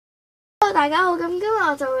Hello， 大家好，咁今日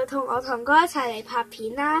我就會同我堂哥一齊嚟拍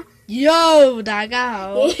片啦。Yo， 大家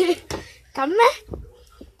好。咁咧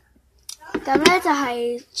就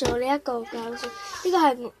係做呢一個教書，呢個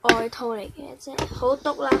係外套嚟嘅，即係好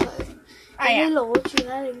篤啦佢。你攞住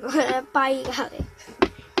啦，另外一跛隔離。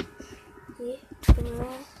咦？咁樣咧？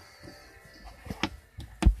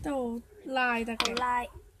都拉得嘅。拉。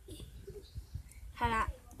係啦，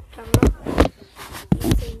咁咯。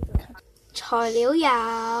材料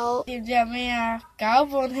有，知唔知係咩啊？攪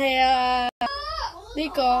拌器啊，呢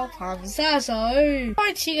個硼砂水。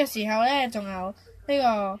開始嘅時候咧，仲有呢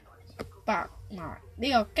個白麻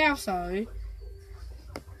呢個膠水，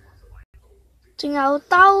仲有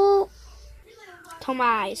兜同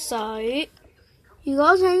埋水。如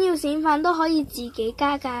果想要閃粉都可以自己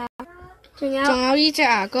加㗎。仲有呢隻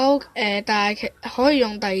牙膏，但係可以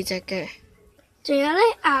用第二隻嘅。仲有咧，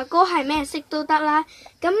牙膏係咩色都得啦。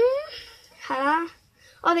咁係啦，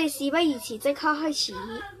我哋事不宜遲，即刻開始。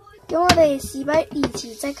咁我哋事不宜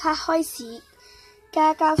遲，即刻開始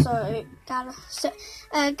加膠水，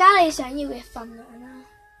加你想要嘅份量啦。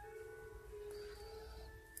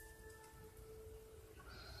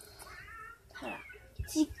係啦，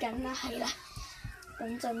擠緊啦，係啦，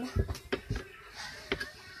等陣啦。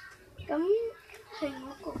咁係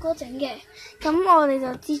我哥哥整嘅，咁我哋就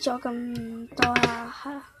擠咗咁多啦，係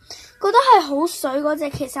啦。覺得係好水嗰隻，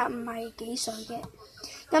其實唔係幾水嘅，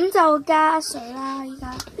咁就加水啦。依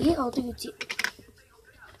家，咦，我都要擠，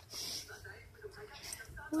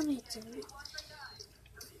幫你整，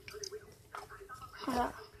係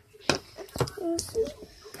啦，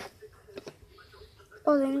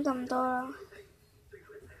我整咁多啦，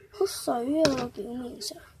好水啊！表面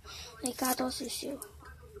上，你加多少少，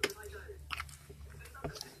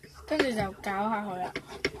跟住就攪下佢啦。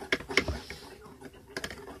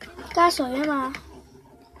加水啊嘛，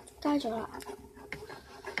加咗啦。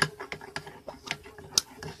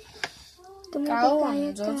攪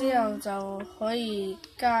勻咗之後就可以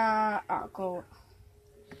加牙膏。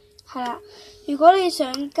係啦，如果你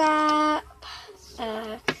想加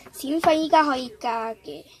閃粉，依家可以加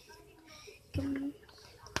嘅。咁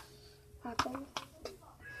牙膏。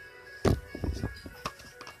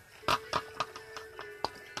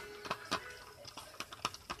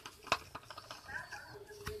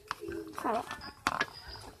係啦，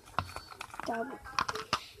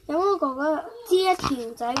咁我哥哥擠一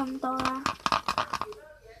條仔咁多啦，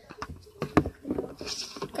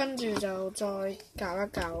跟住就再攪一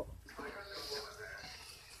攪。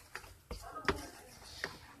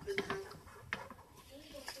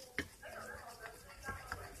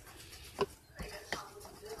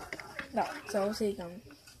嗱，就好似咁，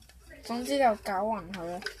總之就攪勻佢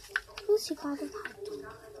啦。好似加得太多，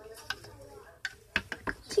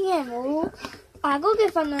千祈唔好牙膏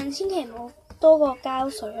嘅份量，千祈唔好多過膠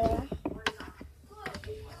水啦。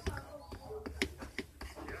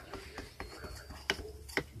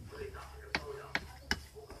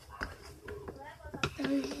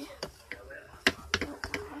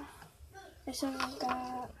你想加？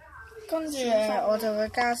跟住我就會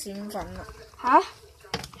加閃粉啦。吓？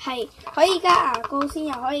係可以加牙膏先，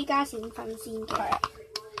又可以加閃粉先嘅。係啊，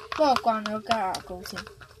不過慣咗加牙膏先。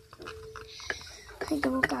係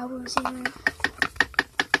咁，我攪拌先啦。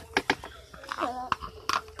係啦。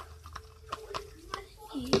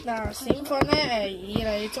嗱，閃粉咧以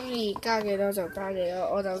你中意加幾多就加幾多，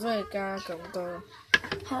我就中意加咁多。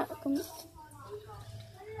係啦，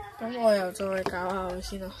咁我又再攪下佢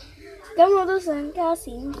先咯。咁我都想加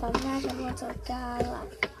閃粉啦，咁我就加啦。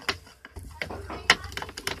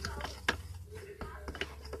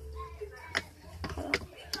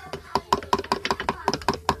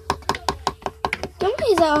咁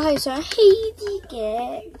其實我係想稀啲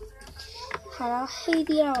嘅，係啦，稀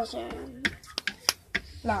啲啦，我想。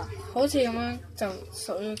嗱，好似咁樣就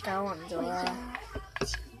屬於攪勻咗啦。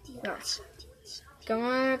嗱，咁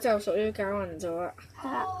樣就屬於攪勻咗啦。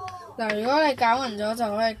係啦。嗱，如果你攪勻咗就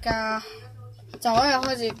可以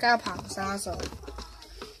開始加硼砂水。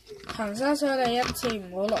硼砂水你一次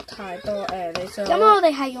唔好落太多，你最好。咁我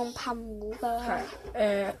哋係用噴壺㗎。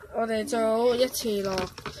係，我哋最好一次落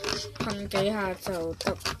噴幾下就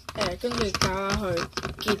得，跟住攪下去，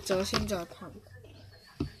結咗先再噴。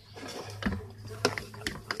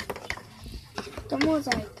咁我就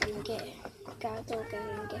係咁嘅，搞到咁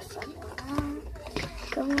樣嘅份啦。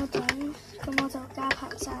咁我就加硼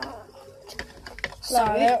砂啦。嗱，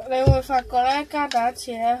你會發覺咧，加第一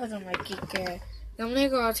次咧，佢仲未結嘅，咁呢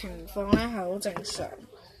個情況咧係好正常。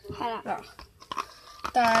係啦。嗱，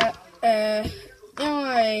但係因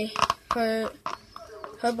為佢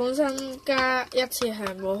本身加一次係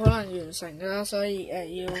冇可能完成㗎啦，所以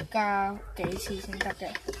要加幾次先得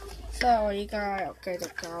嘅。所以我依家又繼續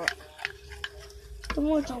搞啦。咁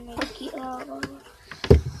我仲未結啦，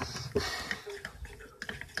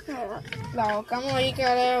係啦。嗱，咁我依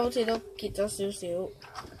家咧好似都結咗少少，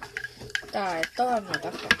但係都係未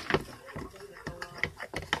得嘅。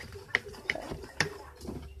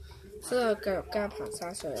所以我繼續加硼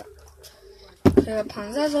砂水啦。其實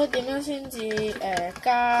硼砂水點樣先至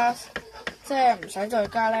加，即係唔使再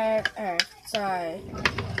加咧？就係、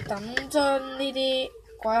等將呢啲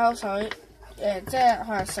鬼口水即係佢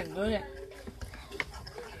係成咗型，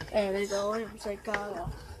你就可以唔使加啦。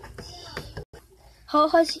好，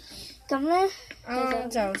開始。咁咧，啱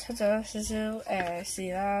就出咗少少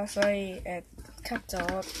事啦，所以cut 咗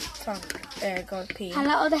份個片。係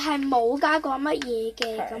啦，我哋係冇加過乜嘢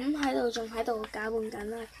嘅，咁喺度仲喺度攪拌緊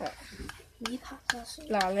啦。咦，硼砂水。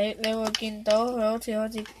嗱，你會見到佢好似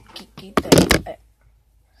開始結結地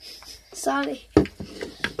Sorry，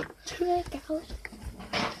 做咩搞？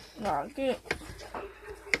嗱，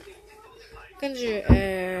跟住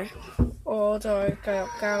我再繼續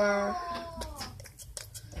加啦。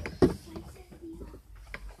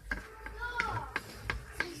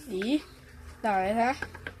咦？嗱，你睇下，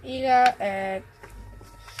依家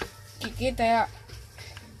結結地啦。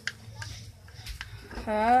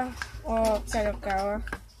係啊，我繼續搞啦。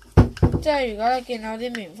即係如果你見到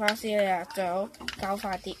啲棉花絲，你啊最好搞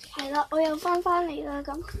快啲。係啦，我又翻嚟啦，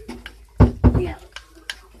咁我要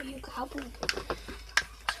攪拌。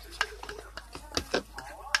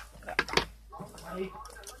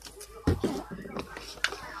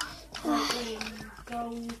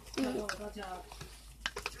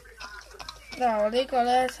嗱，我呢個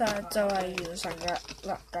咧就係完成嘅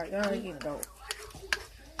嗱，大家可以見到。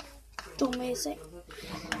仲未食。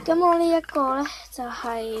咁我呢一個咧就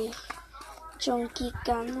係仲結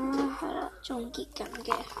緊啦，係啦，仲結緊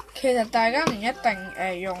嘅。其實大家唔一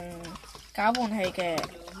定用攪拌器嘅，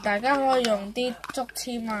大家可以用啲竹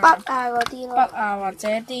籤啊、筆啊嗰啲咯。筆啊，或者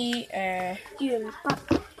啲鉛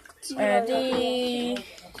筆之類啲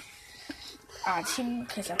牙籤，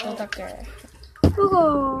其實都得嘅。不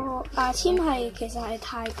過牙籤其實係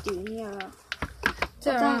太短㗎啦。即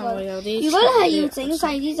係可能會有啲。如果你係要整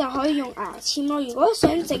細啲，就可以用牙籤咯。如果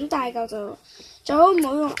想整大嚿就最好唔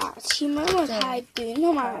好用牙籤啦，因為太短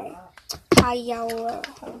同埋太幼啦。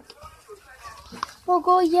不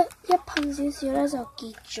過嗰一噴少少咧就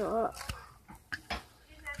結咗啦，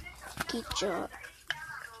結咗，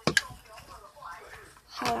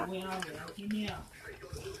係啦。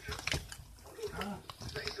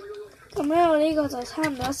咁咧我呢個就差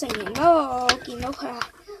唔多成型，不過我見到佢係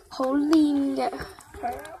好黏嘅。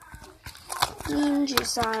黏住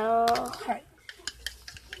晒咯，係。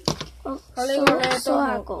我呢個咧都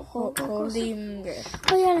好黏嘅。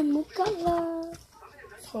哎呀，你唔好吉啦！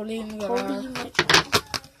好黏㗎好啦。黏嘅，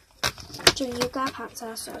仲要加硼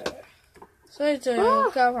砂水。所以最要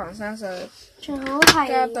加硼砂水，最好係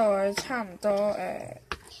加到佢差唔多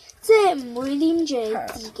即係唔會黏住你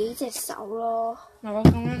自己隻手咯。嗱，我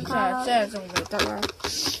咁樣就即係仲未得啦，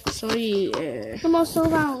所以咁我掃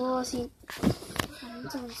翻我嗰個先，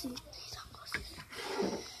等陣先。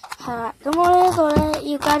係啦，咁我呢一個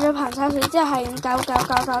咧要加咗硼砂水之後係咁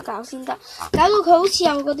攪先得，攪到佢好似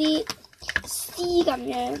有嗰啲絲咁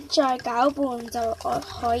樣，再攪拌就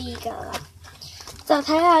可以㗎啦。就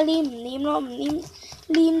睇下黏唔黏咯，唔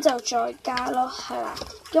黏就再加咯，係啦。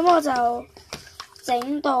咁我就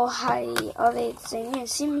整到係我哋整完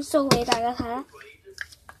先 show 俾大家睇啦。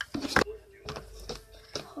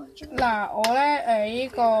嗱，我咧呢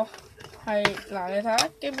個係嗱，你睇下，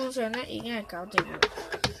基本上咧已經係搞掂啦。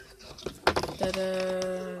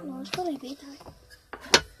攞出嚟俾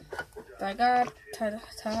大家睇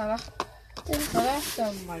下啦。佢咧就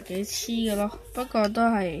唔係幾黐嘅咯，不過都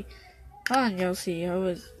係可能有時佢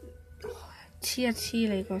會黐一黐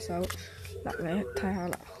你個手。嗱，你睇下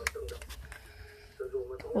啦，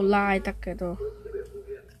好拉得嘅都。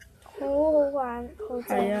好好玩，好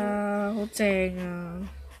正。係啊，好正啊！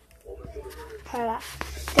係啦，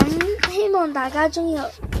咁希望大家鍾意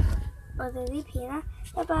我哋啲片啦，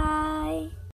拜拜。